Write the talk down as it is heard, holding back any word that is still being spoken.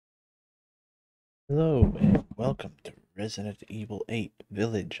Hello and welcome to Resident Evil 8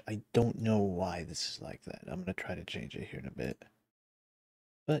 Village. I don't know why this is like that. I'm gonna try to change it here in a bit.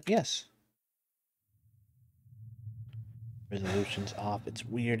 But yes. Resolution's off. It's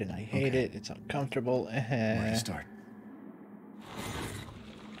weird and I hate it. It's uncomfortable. Where to start?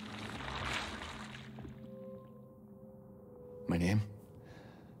 My name?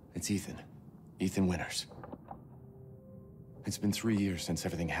 It's Ethan. Ethan Winters. It's been 3 years since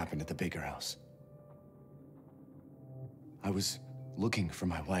everything happened at the Baker house. I was looking for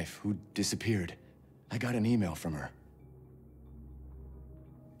my wife, who disappeared. I got an email from her.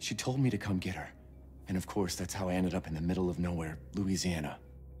 She told me to come get her. And of course, that's how I ended up in the middle of nowhere, Louisiana.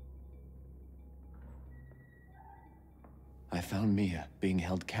 I found Mia being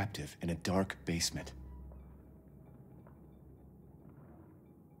held captive in a dark basement.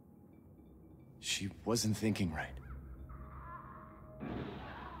 She wasn't thinking right.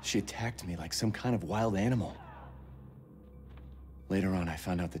 She attacked me like some kind of wild animal. Later on, I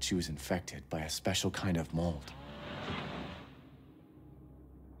found out that she was infected by a special kind of mold.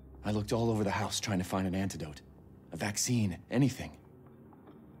 I looked all over the house trying to find an antidote, a vaccine, anything.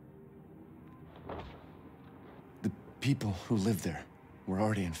 The people who lived there were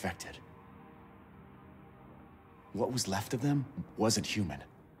already infected. What was left of them wasn't human.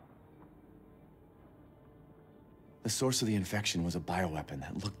 The source of the infection was a bioweapon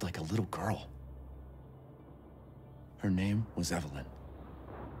that looked like a little girl. Her name was Evelyn.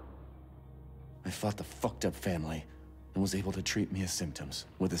 I fought the fucked up family and was able to treat Mia's symptoms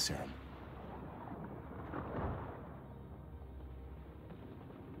with a serum.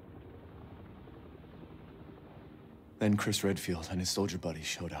 Then Chris Redfield and his soldier buddies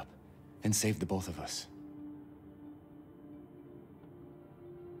showed up and saved the both of us.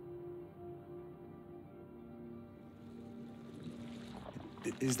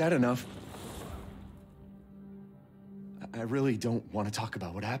 Is that enough? I really don't want to talk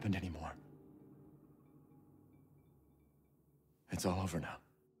about what happened anymore. It's all over now.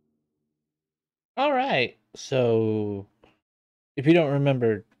 Alright, so if you don't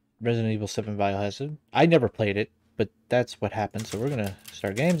remember Resident Evil 7 Biohazard, I never played it, but that's what happened. So we're gonna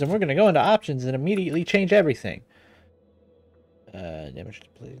start games and we're gonna go into options and immediately change everything. Damage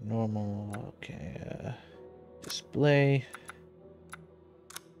display normal, okay, display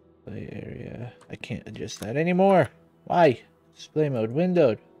area. I can't adjust that anymore. Why? Display mode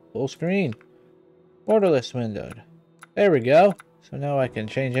windowed. Full screen. Borderless windowed. There we go. So now I can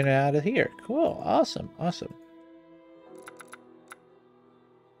change in and out of here. Cool. Awesome. Awesome.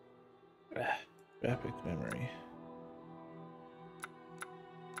 Graphic memory.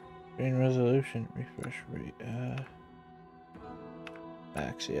 Screen resolution. Refresh rate.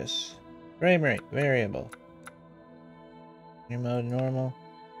 Max, yes. Frame rate. Variable. New mode normal.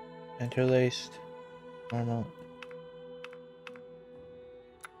 Interlaced. Normal.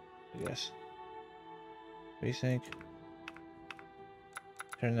 I guess. Resync.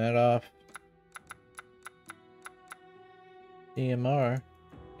 Turn that off. DMR.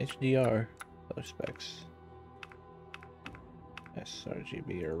 HDR. Color specs.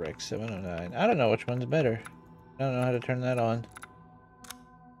 sRGB or Rec 709. I don't know which one's better. I don't know how to turn that on.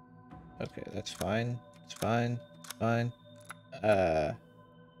 Okay, that's fine. It's fine. It's fine.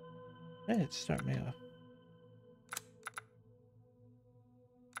 Hey, start me off.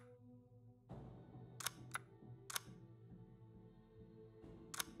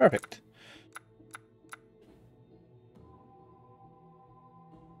 Perfect.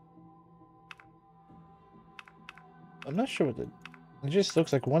 I'm not sure what it just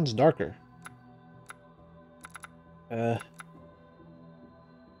looks like one's darker. How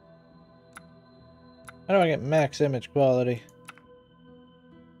do I get max image quality?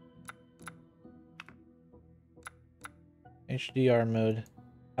 HDR mode.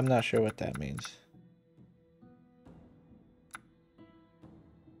 I'm not sure what that means.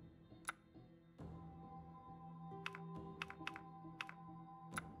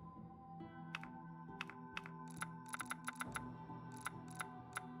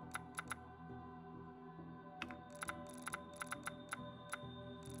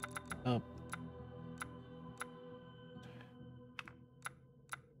 Oh.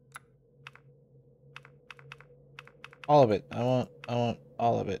 All of it. I want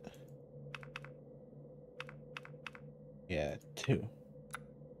all of it. Yeah, 2.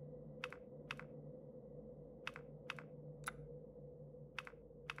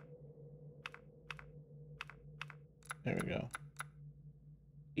 There we go.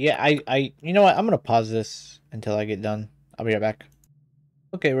 Yeah, you know what? I'm gonna pause this until I get done. I'll be right back.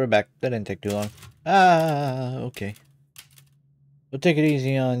 Okay, we're back. That didn't take too long. Okay. We'll take it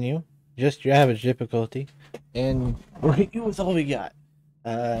easy on you. just your average difficulty, and we'll hit you with all we got.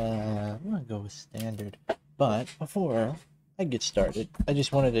 I'm gonna go with standard, but before I get started, I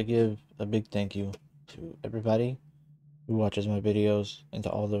just wanted to give a big thank you to everybody who watches my videos, and to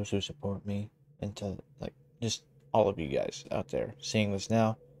all those who support me, and to like just all of you guys out there seeing this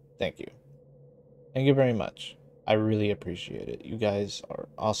now. Thank you. Thank you very much. I really appreciate it. You guys are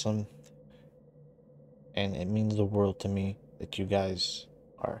awesome, and it means the world to me that you guys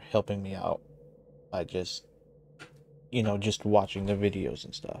are helping me out by just, just watching the videos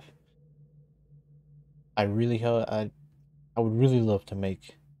and stuff. I would really love to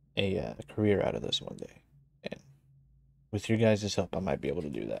make a career out of this one day, and with your guys' help, I might be able to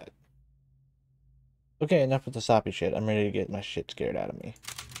do that. Okay, enough with the soppy shit. I'm ready to get my shit scared out of me.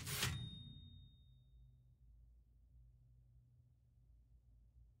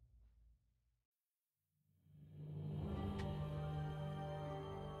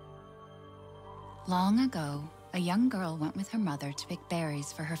 Long ago, a young girl went with her mother to pick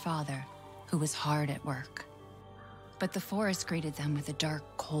berries for her father, who was hard at work. But the forest greeted them with a dark,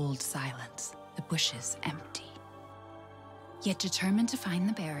 cold silence, the bushes empty. Yet determined to find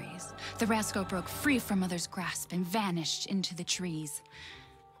the berries, the rascal broke free from Mother's grasp and vanished into the trees.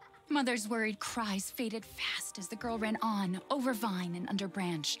 Mother's worried cries faded fast as the girl ran on, over vine and under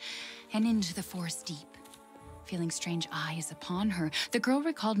branch, and into the forest deep. Feeling strange eyes upon her, the girl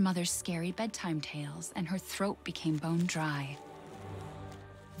recalled Mother's scary bedtime tales, and her throat became bone dry.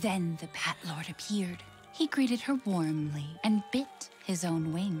 Then the Bat Lord appeared. He greeted her warmly and bit his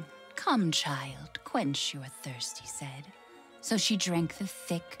own wing. "Come, child, quench your thirst," he said. So she drank the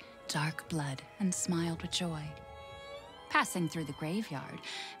thick, dark blood and smiled with joy. Passing through the graveyard,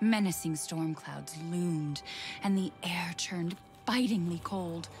 menacing storm clouds loomed, and the air turned bitingly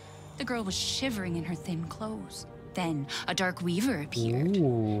cold. The girl was shivering in her thin clothes. Then a dark weaver appeared,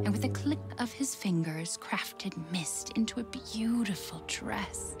 and with a click of his fingers, crafted mist into a beautiful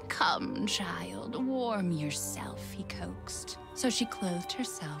dress. "Come, child, warm yourself," he coaxed. So she clothed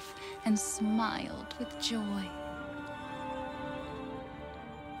herself and smiled with joy.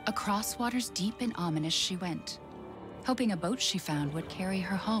 Across waters deep and ominous she went, hoping a boat she found would carry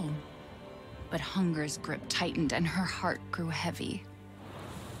her home. But hunger's grip tightened and her heart grew heavy.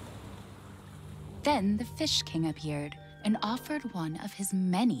 Then the Fish King appeared and offered one of his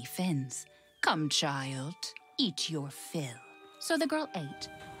many fins. "Come, child, eat your fill." So the girl ate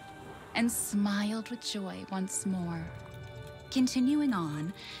and smiled with joy once more. Continuing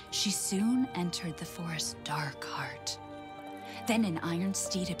on, she soon entered the forest's dark heart. Then an iron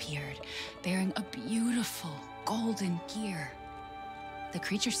steed appeared, bearing a beautiful golden gear. The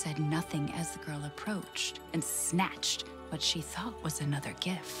creature said nothing as the girl approached and snatched what she thought was another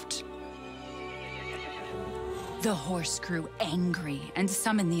gift. The horse grew angry and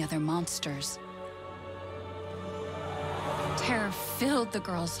summoned the other monsters. Terror filled the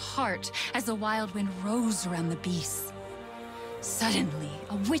girl's heart as the wild wind rose around the beasts. Suddenly,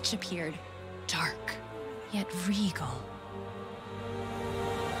 a witch appeared, dark yet regal.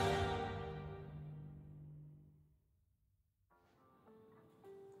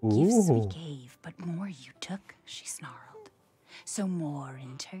 "Gifts we gave, but more you took," she snarled. "So more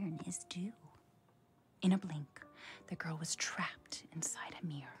in turn is due." In a blink, the girl was trapped inside a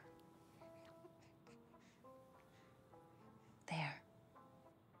mirror. There.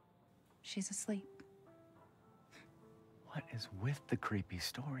 She's asleep. What is with the creepy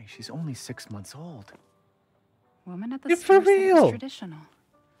story? She's only 6 months old. Woman at the You're store for said it was real. traditional.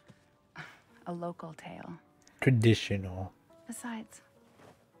 A local tale. Traditional. Besides,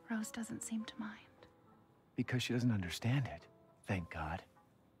 Rose doesn't seem to mind. Because she doesn't understand it. Thank God.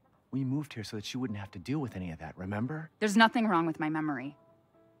 We moved here so that she wouldn't have to deal with any of that, remember? There's nothing wrong with my memory.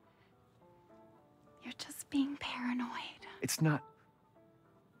 You're just being paranoid. It's not...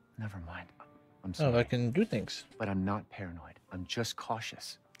 Never mind. I'm sorry. Oh, I can do things. But I'm not paranoid. I'm just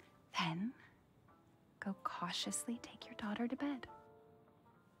cautious. Then, go cautiously take your daughter to bed.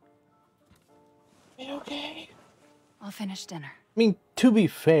 Okay. I'll finish dinner. I mean, to be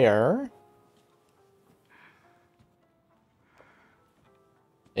fair,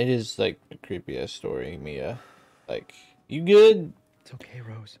 it is like a creepy ass story, Mia. Like, you good? It's okay,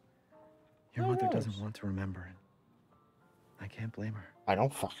 Rose. Your Oh, mother Rose. doesn't want to remember it. I can't blame her. I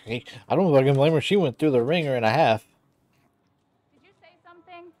don't fucking blame her. She went through the ringer and a half. Did you say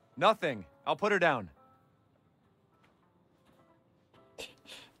something? Nothing. I'll put her down.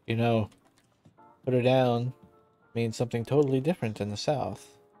 You know, put her down means something totally different in the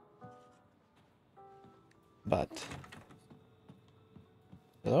South. But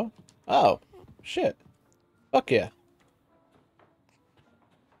hello? Oh, shit. Fuck yeah.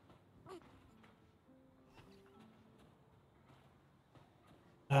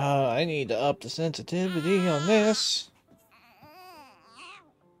 I need to up the sensitivity on this.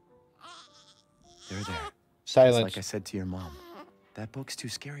 They're there. Silence. It's like I said to your mom. That book's too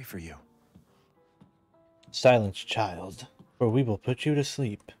scary for you. Silence, child, or we will put you to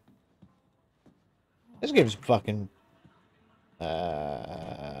sleep. This game's fucking...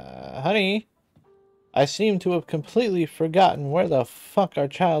 honey, I seem to have completely forgotten where the fuck our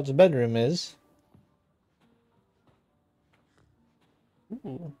child's bedroom is.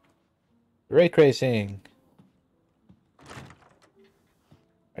 Ooh. Ray tracing.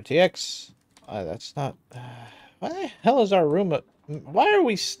 RTX. That's not... why the hell is our room... why are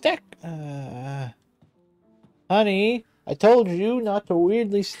we stack... honey, I told you not to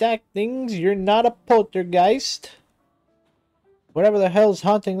weirdly stack things. You're not a poltergeist. Whatever the hell's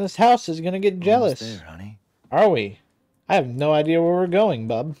haunting this house is gonna get jealous. Almost there, honey. Are we? I have no idea where we're going,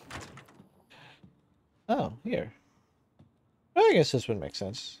 bub. Oh, here. Well, I guess this would make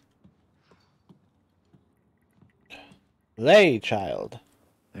sense. Lay, child.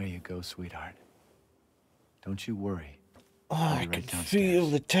 There you go, sweetheart. Don't you worry. Oh, I'll I be right can downstairs. feel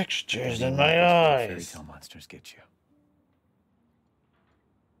the textures in Don't my let those fairy eyes. tale monsters get you.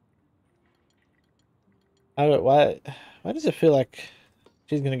 Why does it feel like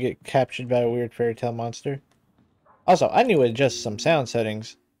she's gonna get captured by a weird fairy tale monster? Also, I need to adjust some sound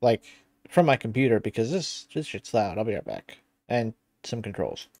settings, like, from my computer, because this shit's loud. I'll be right back. And some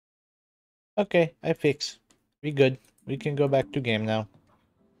controls. Okay, I fix. We good. We can go back to game now.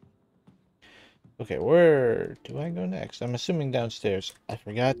 Okay, where do I go next? I'm assuming downstairs. I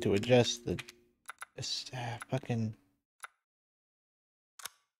forgot to adjust the... fucking...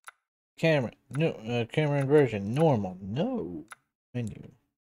 camera. No, camera inversion. Normal. No. Menu.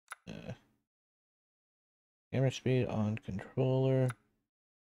 Camera speed on controller.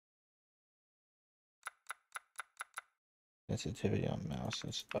 Sensitivity on mouse.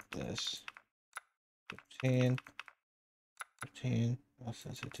 Let's up this. 15. 15. Mouse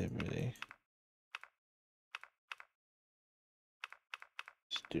sensitivity.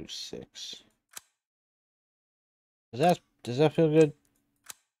 Let's do 6. Does that feel good?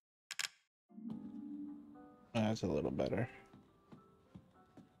 That's a little better.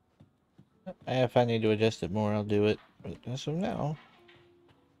 If I need to adjust it more, I'll do it. But as of now...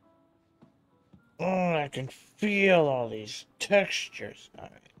 oh, I can feel all these textures.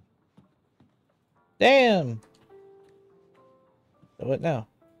 Alright. Damn! So what now?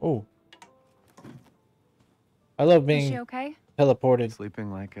 Oh. I love Is she being okay? teleported.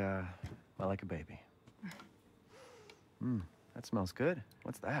 Sleeping like well, like a baby. That smells good.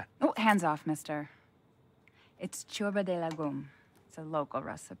 What's that? Oh, hands off, mister. It's churba de legume. It's a local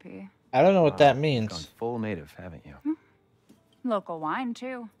recipe. I don't know what that Gone means. full native, haven't you? Local wine,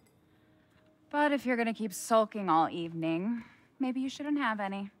 too. But if you're gonna keep sulking all evening, maybe you shouldn't have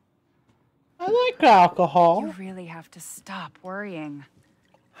any. I like alcohol. You really have to stop worrying.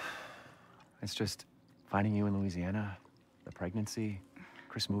 It's just finding you in Louisiana, the pregnancy,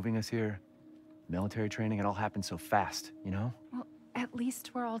 Chris moving us here, military training. It all happened so fast, you know? Well, at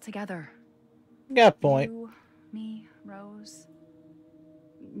least we're all together. Got a point. You, me, Rose.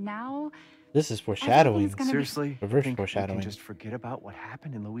 Now, This is foreshadowing. everything's gonna be... Seriously? Reverse Think we foreshadowing. can just forget about what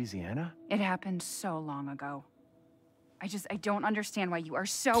happened in Louisiana? It happened so long ago. I don't understand why you are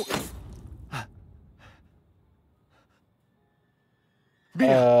so...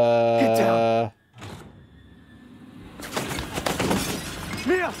 Mia, get down.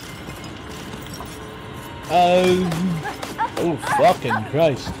 Mia! Oh, fucking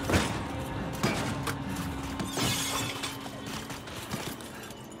Christ.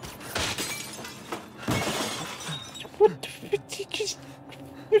 What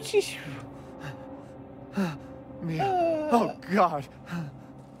just... Mia. Oh, God.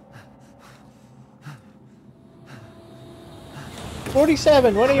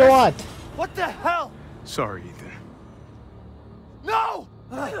 47, what do you want? What the hell? Sorry, Ethan. No!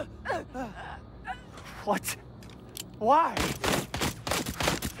 What? Why?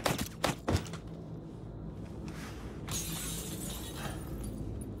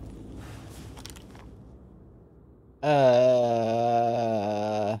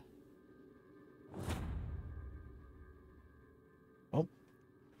 Oh.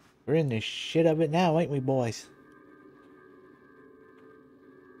 We're in the shit of it now, ain't we, boys?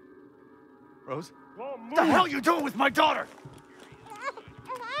 Rose? What the hell are you doing with my daughter?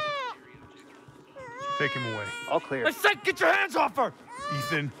 Take him away. All clear. I said get your hands off her!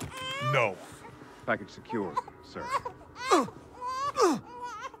 Ethan, no. Package secure, sir.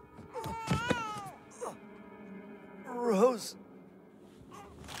 Rose.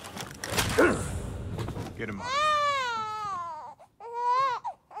 Get him up.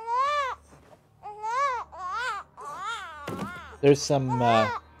 There's some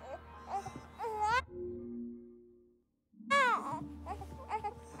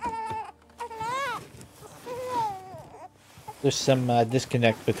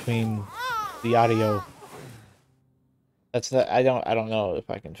disconnect between the audio. That's the I don't know if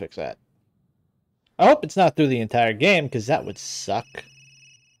I can fix that. I hope it's not through the entire game, because that would suck.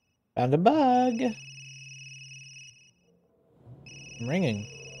 Found a bug. I'm ringing.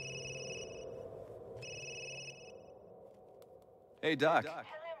 Hey, Doc. Hello,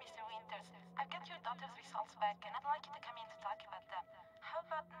 Mr. Winters. I've got your doctor's results back, and I'd like you to come in to talk about them. How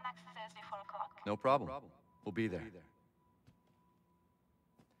about next Thursday, 4 o'clock? No problem. We'll be there.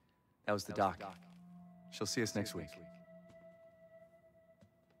 That was the doc. She'll see us next week.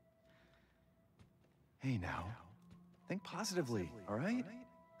 Hey, now. Think positively, all right?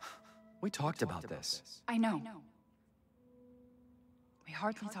 We talked about this. I know. We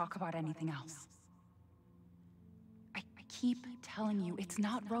hardly talk about anything else. I keep telling you, it's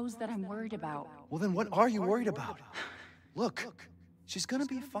not Rose that I'm worried about. Well, then what are you worried about? Look, she's gonna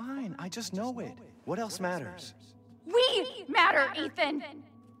be fine. I just know it. What else matters? We matter, Ethan!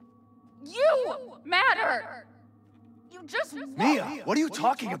 You matter! You just Mia, what are you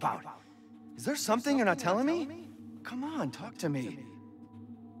talking about? Is there something you're not telling me? Come on, talk to me.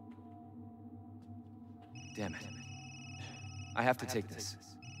 Damn it. I have to take this.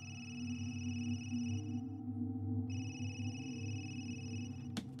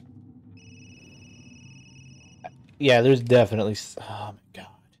 Yeah, there's definitely. Oh my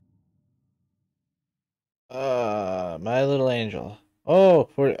god. My little angel. Oh,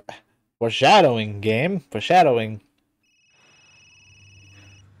 foreshadowing game. Foreshadowing.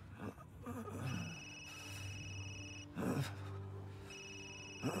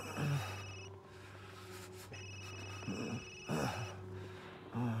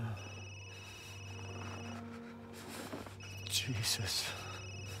 Jesus.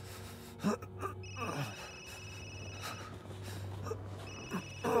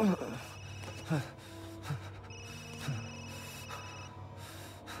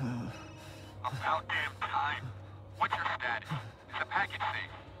 About damn time. What's your status? Is the package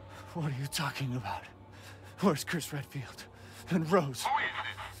safe? What are you talking about? Where's Chris Redfield? And Rose? Who is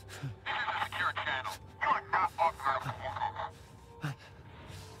this? This is a secure channel. You are not authorized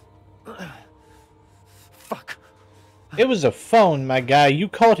to work. Fuck. It was a phone, my guy. You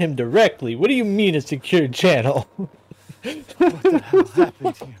called him directly. What do you mean a secure channel? What the hell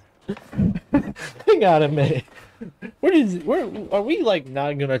happened here? Hang on a minute. Where are we like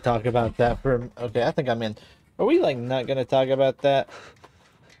not gonna talk about that for? Okay, I think I'm in. Are we like not gonna talk about that?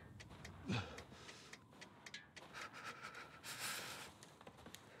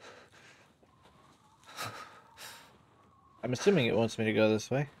 I'm assuming it wants me to go this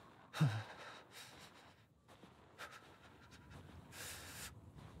way.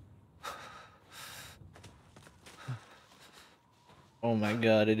 Oh my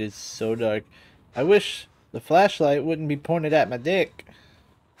god, it is so dark. I wish the flashlight wouldn't be pointed at my dick.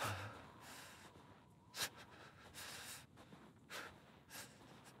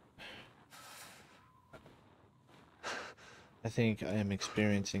 I think I am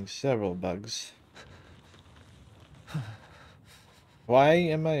experiencing several bugs. Why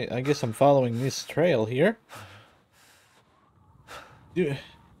am I guess I'm following this trail here. Do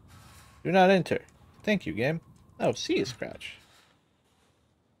not enter. Thank you, game. Oh, C is crouch.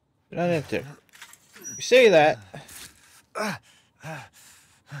 Do not enter. You say that.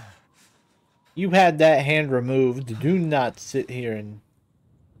 You had that hand removed. Do not sit here and...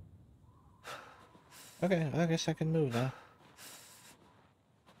 Okay, I guess I can move now.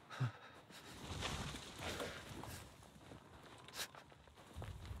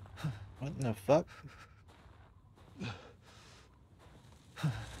 What in the fuck?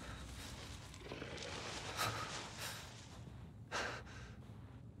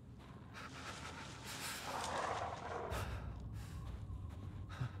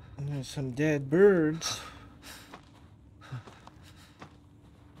 There's some dead birds.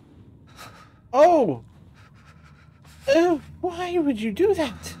 Oh! Why would you do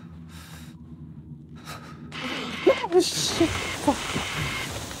that? Oh, shit. Fuck.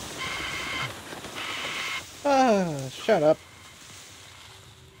 Shut up.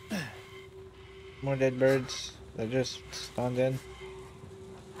 More dead birds that just spawned in.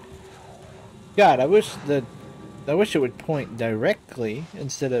 God, I wish it would point directly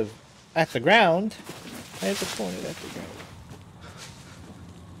instead of at the ground. I have to point it at the ground.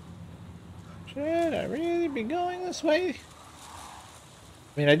 Should I really be going this way?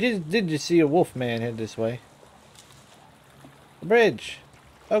 I mean, I did just see a wolf man head this way. The bridge.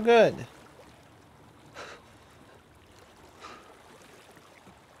 Oh, good.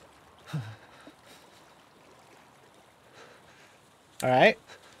 Alright.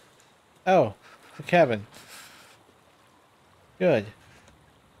 Oh, the cabin. Good.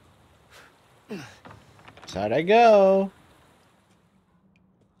 How'd I go?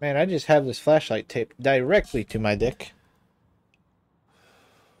 Man, I just have this flashlight taped directly to my dick.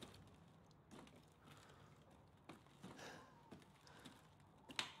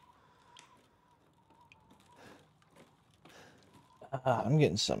 I'm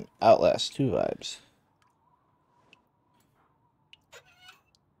getting some Outlast 2 vibes.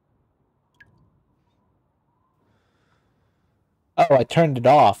 Oh, I turned it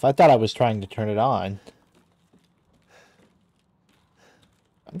off. I thought I was trying to turn it on.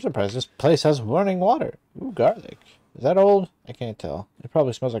 I'm surprised this place has running water. Ooh, garlic. Is that old? I can't tell. It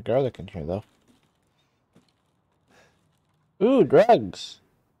probably smells like garlic in here, though. Ooh, drugs.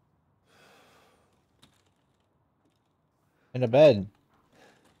 In a bed.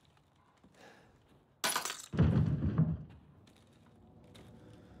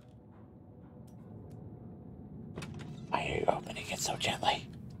 Why are you opening it so gently?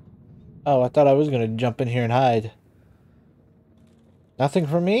 Oh, I thought I was gonna jump in here and hide. Nothing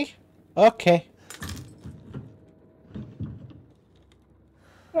for me? Okay.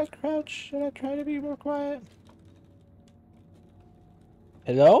 Should I crouch? Should I try to be more quiet?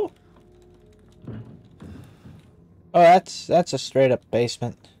 Hello? Oh, that's a straight up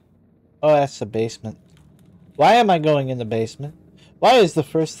basement. Oh, that's the basement. Why am I going in the basement? Why is the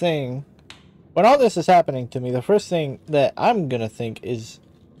first thing... When all this is happening to me, the first thing that I'm gonna think is...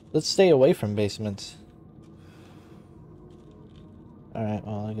 Let's stay away from basements. Alright,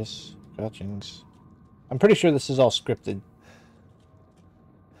 well, I guess crouching's... I'm pretty sure this is all scripted.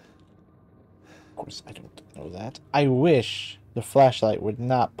 Of course, I don't know that. I wish the flashlight would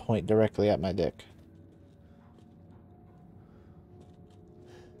not point directly at my dick.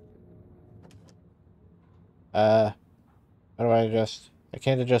 How do I adjust? I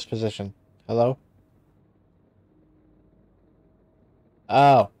can't adjust position. Hello?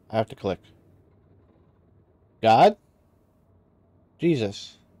 Oh, I have to click. God?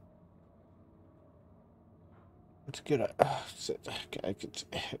 Jesus. Let's get a... I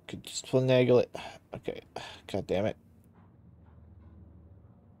could just finagle it. Okay. God damn it.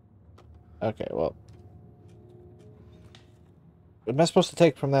 Okay, well. Am I supposed to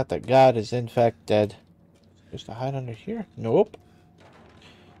take from that God is in fact dead? Supposed to hide under here? Nope.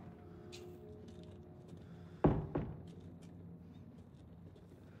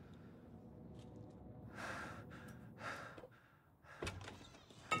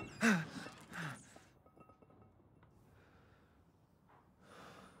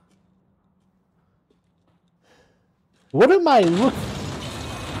 What am I looking...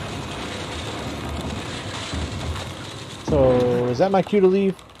 So, is that my cue to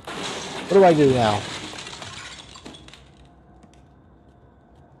leave? What do I do now?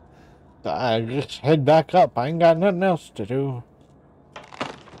 I just head back up. I ain't got nothing else to do.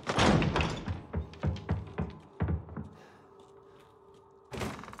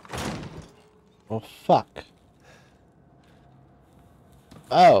 Well, fuck.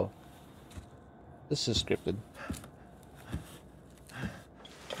 Oh. This is scripted.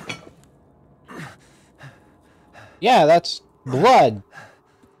 Yeah, that's blood.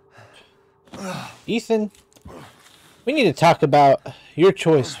 Ethan, we need to talk about your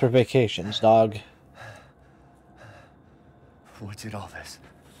choice for vacations, dog. What did all this?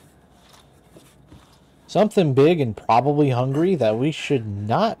 Something big and probably hungry that we should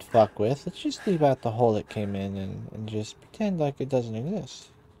not fuck with. Let's just leave out the hole it came in and just pretend like it doesn't exist.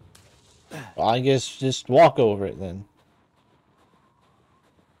 Well, I guess just walk over it then.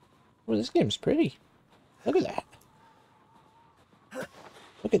 Well, this game's pretty. Look at that.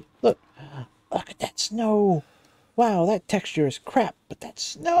 Look at that snow. Wow, that texture is crap, but that's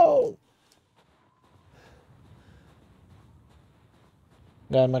snow.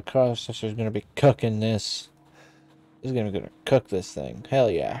 God, my processor's gonna be cooking this. He's gonna cook this thing.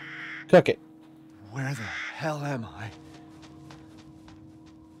 Hell yeah. Cook it. Where the hell am I?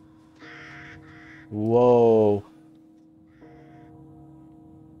 Whoa.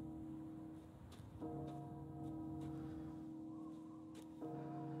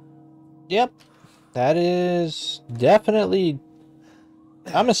 Yep. That is definitely...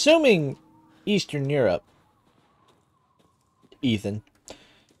 I'm assuming Eastern Europe. Ethan.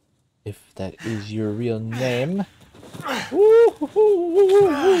 If that is your real name.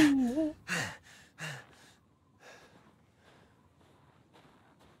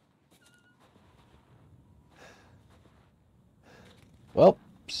 Well,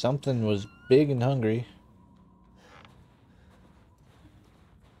 something was big and hungry.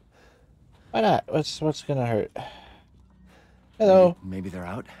 Why not? What's gonna hurt? Hello. Maybe they're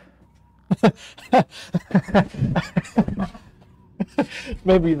out?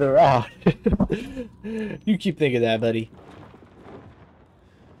 Maybe they're out. You keep thinking that, buddy.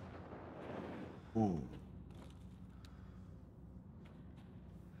 Ooh.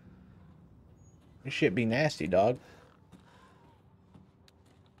 This shit be nasty, dog.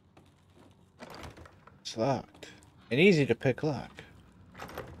 It's locked. And easy to pick lock.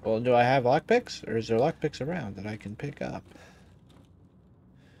 Well, do I have lockpicks? Or is there lockpicks around that I can pick up?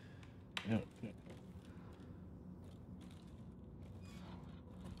 No.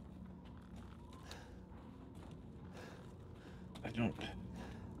 I don't.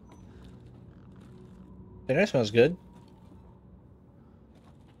 Hey, that smells good.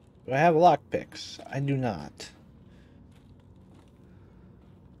 Do I have lockpicks? I do not.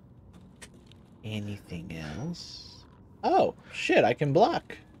 Anything else? Oh, shit, I can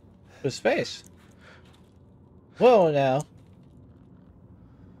block with space. Whoa, now.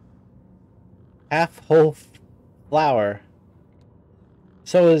 Half whole flower.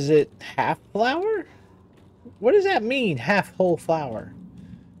 So is it half flower? What does that mean, half whole flower?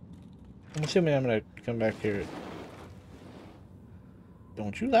 I'm assuming I'm gonna come back here.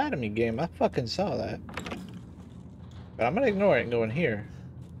 Don't you lie to me, game. I fucking saw that. But I'm gonna ignore it and go in here.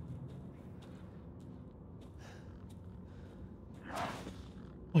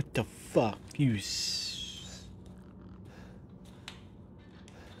 What the fuck, you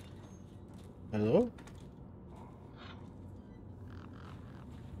Hello?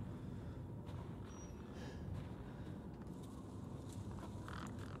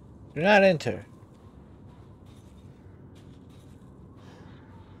 Do not enter.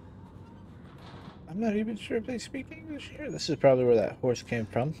 I'm not even sure if they speak English here. This is probably where that horse came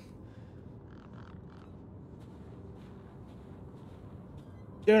from.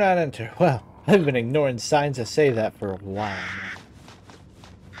 Do not enter. Well, I've been ignoring signs that say that for a while now.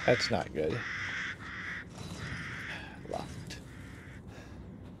 That's not good. Locked.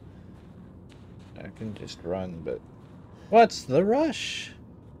 I can just run, but... What's the rush?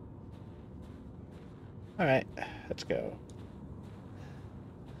 Alright, let's go.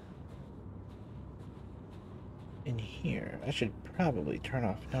 In here, I should probably turn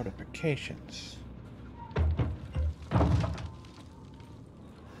off notifications.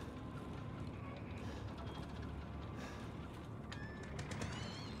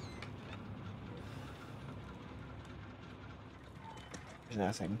 There's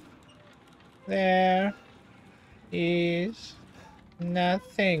nothing. There is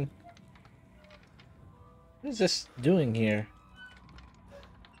nothing. What is this doing here?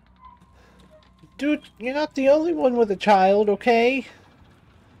 Dude, you're not the only one with a child, okay?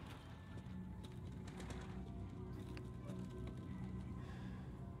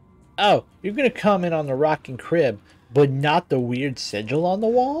 Oh, you're gonna comment on the rocking crib, but not the weird sigil on the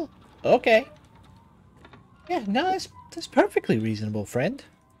wall? Okay. Yeah, no, that's perfectly reasonable, friend.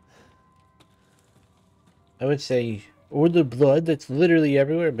 I would say, or the blood that's literally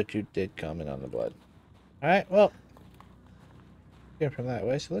everywhere, but you did comment on the blood. Alright, well, came from that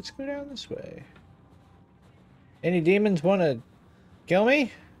way, so let's go down this way. Any demons want to kill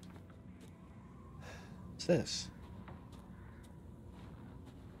me? What's this?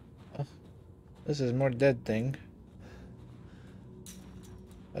 Oh, this is more dead thing.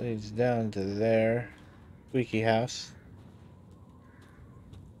 That leads down to there. Squeaky house.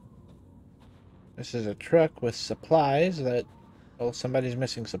 This is a truck with supplies that... Oh, somebody's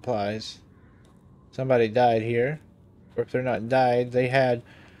missing supplies. Somebody died here. Or if they're not died, they had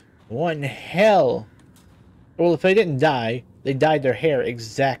one hell... Well, if they didn't die, they dyed their hair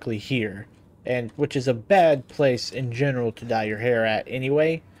exactly here. And which is a bad place in general to dye your hair at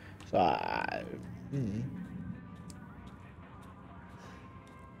anyway. So, I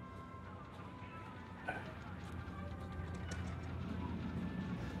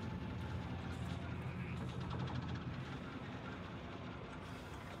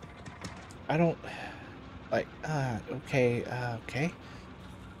don't... Like, okay, okay.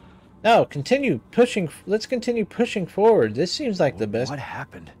 No, continue pushing. Let's continue pushing forward. This seems like the best. What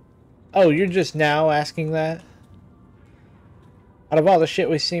happened? Oh, you're just now asking that? Out of all the shit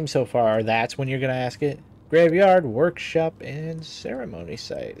we've seen so far, that's when you're gonna ask it? Graveyard, workshop, and ceremony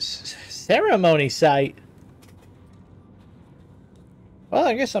site. Ceremony site? Well,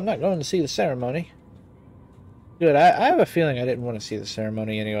 I guess I'm not going to see the ceremony. Good, I have a feeling I didn't want to see the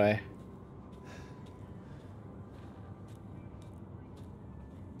ceremony anyway.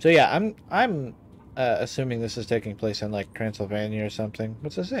 So yeah, I'm assuming this is taking place in like Transylvania or something.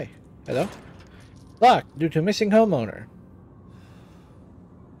 What's it say? Hello? Locked due to missing homeowner.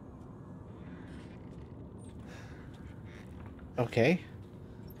 Okay.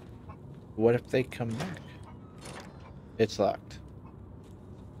 What if they come back? It's locked.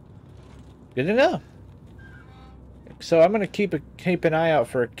 Good to know. So I'm gonna keep an eye out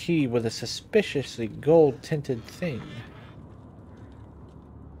for a key with a suspiciously gold-tinted thing.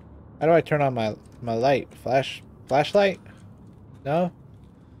 How do I turn on my light? Flashlight? No?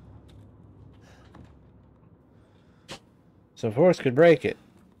 So Forrest could break it.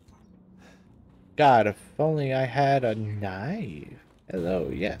 God, if only I had a knife. Hello,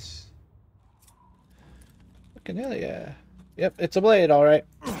 yes. Fucking hell yeah. Yep, it's a blade, alright.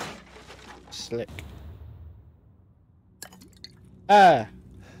 Slick. Ah!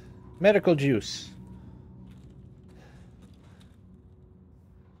 Medical juice.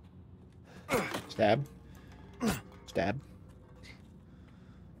 Stab. Stab.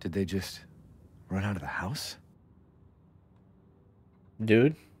 Did they just run out of the house?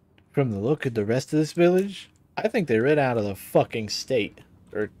 Dude, from the look at the rest of this village, I think they ran out of the fucking state.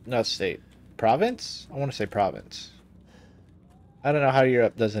 Or, not state. Province? I want to say province. I don't know how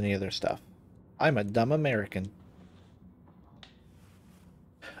Europe does any of their stuff. I'm a dumb American.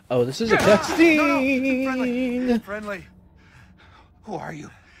 Oh, this is a cutscene! Friendly. Friendly. Who are you?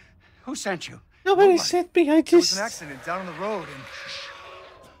 Who sent you? Nobody sent me, I There was just... an accident down on the road and...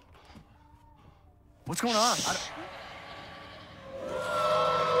 What's going on?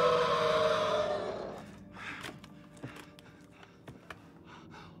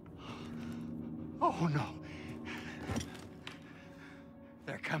 Oh, no.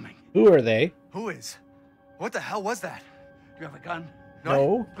 They're coming. Who are they? Who is? What the hell was that? Do you have a gun?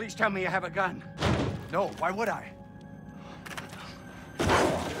 No. Please tell me you have a gun. No, why would I?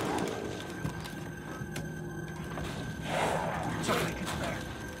 Somebody can spare.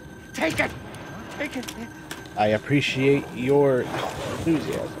 Take it! Take it! I appreciate your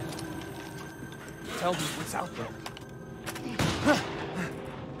enthusiasm. Tell me what's out there.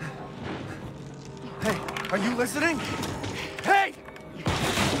 Hey, are you listening? Hey!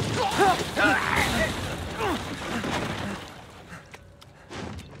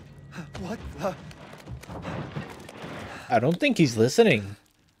 What the? I don't think he's listening.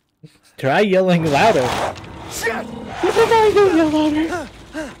 Try yelling louder. Shit! Why don't yell louder?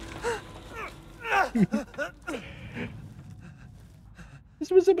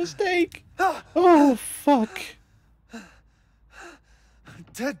 This was a mistake. Oh, fuck.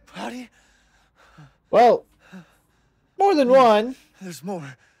 Dead body? Well, more than one. There's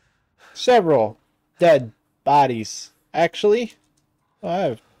more. Several dead bodies. Actually, I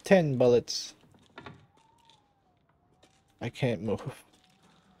have 10 bullets. I can't move.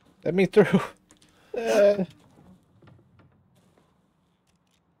 Let me through.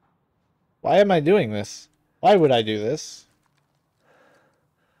 Why am I doing this? Why would I do this?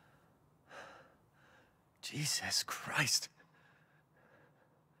 Jesus Christ.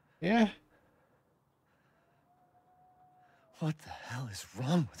 Yeah. What the hell is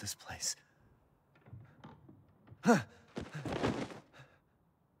wrong with this place?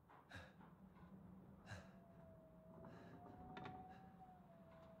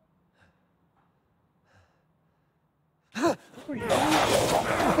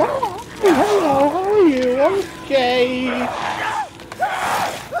 Hello, how are you? Okay.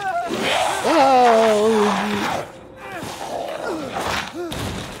 Oh.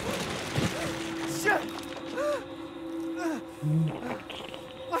 Shit!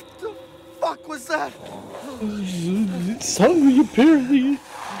 What the fuck was that? It's hungry, apparently.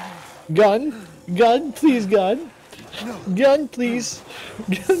 Gun. Gun, please, gun. Gun, please.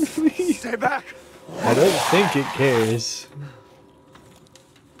 Gun, please. Stay back! I don't think it cares.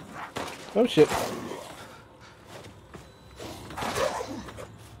 Oh, shit.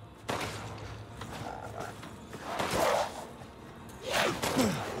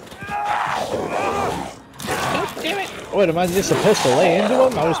 Oh, damn it! What, am I just supposed to lay into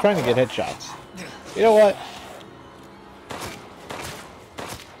him? I was trying to get headshots. You know what?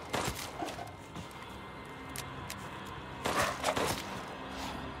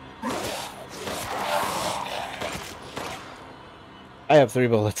 I have 3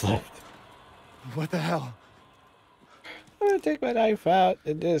 bullets left. What the hell? I'm gonna take my knife out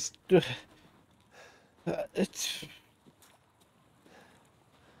and just... it's...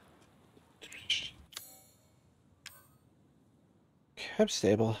 I'm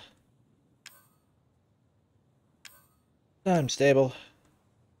stable. I'm stable.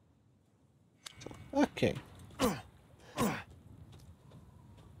 Okay.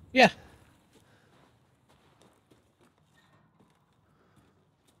 Yeah.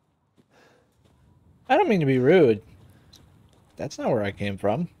 I don't mean to be rude. That's not where I came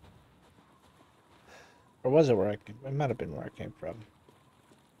from. Or was it where it might have been where I came from.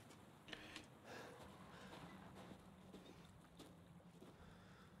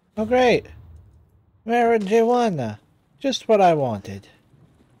 Oh, great. Marijuana. Just what I wanted.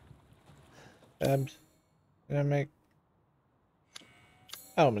 Gonna make...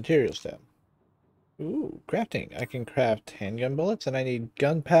 Oh, material stem. Ooh, crafting. I can craft handgun bullets, and I need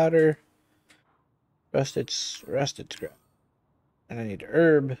gunpowder, rusted scrap. And I need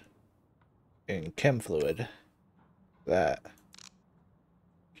herb and chem fluid. That.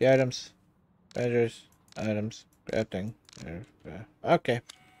 Key items, measures, items, crafting. Okay.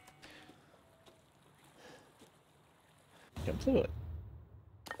 Chem fluid.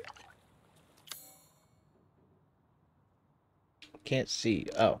 Can't see.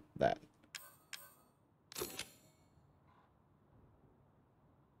 Oh, that.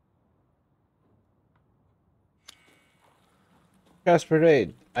 Cross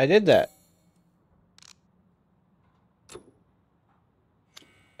parade. I did that.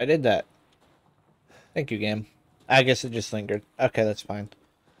 I did that. Thank you, game. I guess it just lingered. Okay, that's fine.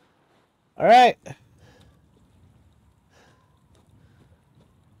 Alright.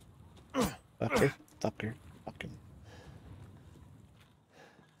 Fucker. Fucker. Fucking.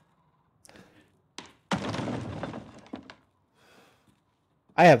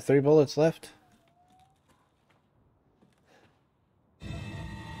 I have 3 bullets left.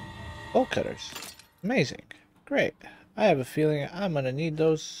 Bolt cutters. Amazing. Great. I have a feeling I'm gonna need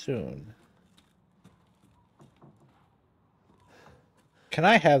those soon. Can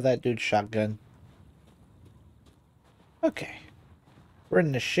I have that dude's shotgun? Okay. We're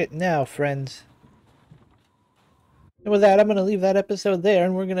in the shit now, friends. And with that, I'm gonna leave that episode there,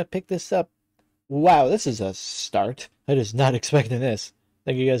 and we're gonna pick this up. Wow, this is a start. I was not expecting this.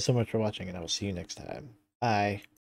 Thank you guys so much for watching, and I will see you next time. Bye.